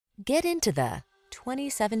Get into the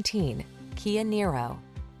 2017 Kia Niro.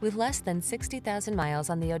 With less than 60,000 miles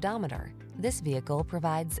on the odometer, this vehicle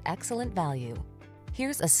provides excellent value.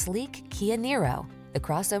 Here's a sleek Kia Niro, the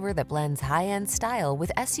crossover that blends high-end style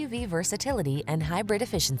with SUV versatility and hybrid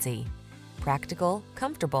efficiency. Practical,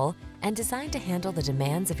 comfortable, and designed to handle the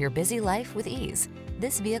demands of your busy life with ease,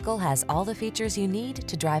 this vehicle has all the features you need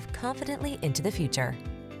to drive confidently into the future.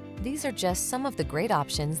 These are just some of the great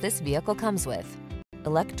options this vehicle comes with: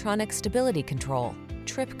 electronic stability control,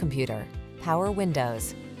 trip computer, power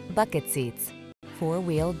windows, bucket seats,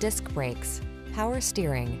 four-wheel disc brakes, power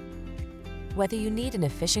steering. Whether you need an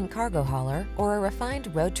efficient cargo hauler or a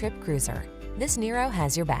refined road trip cruiser, this Niro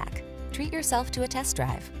has your back. Treat yourself to a test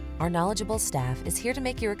drive. Our knowledgeable staff is here to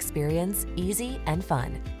make your experience easy and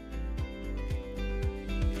fun.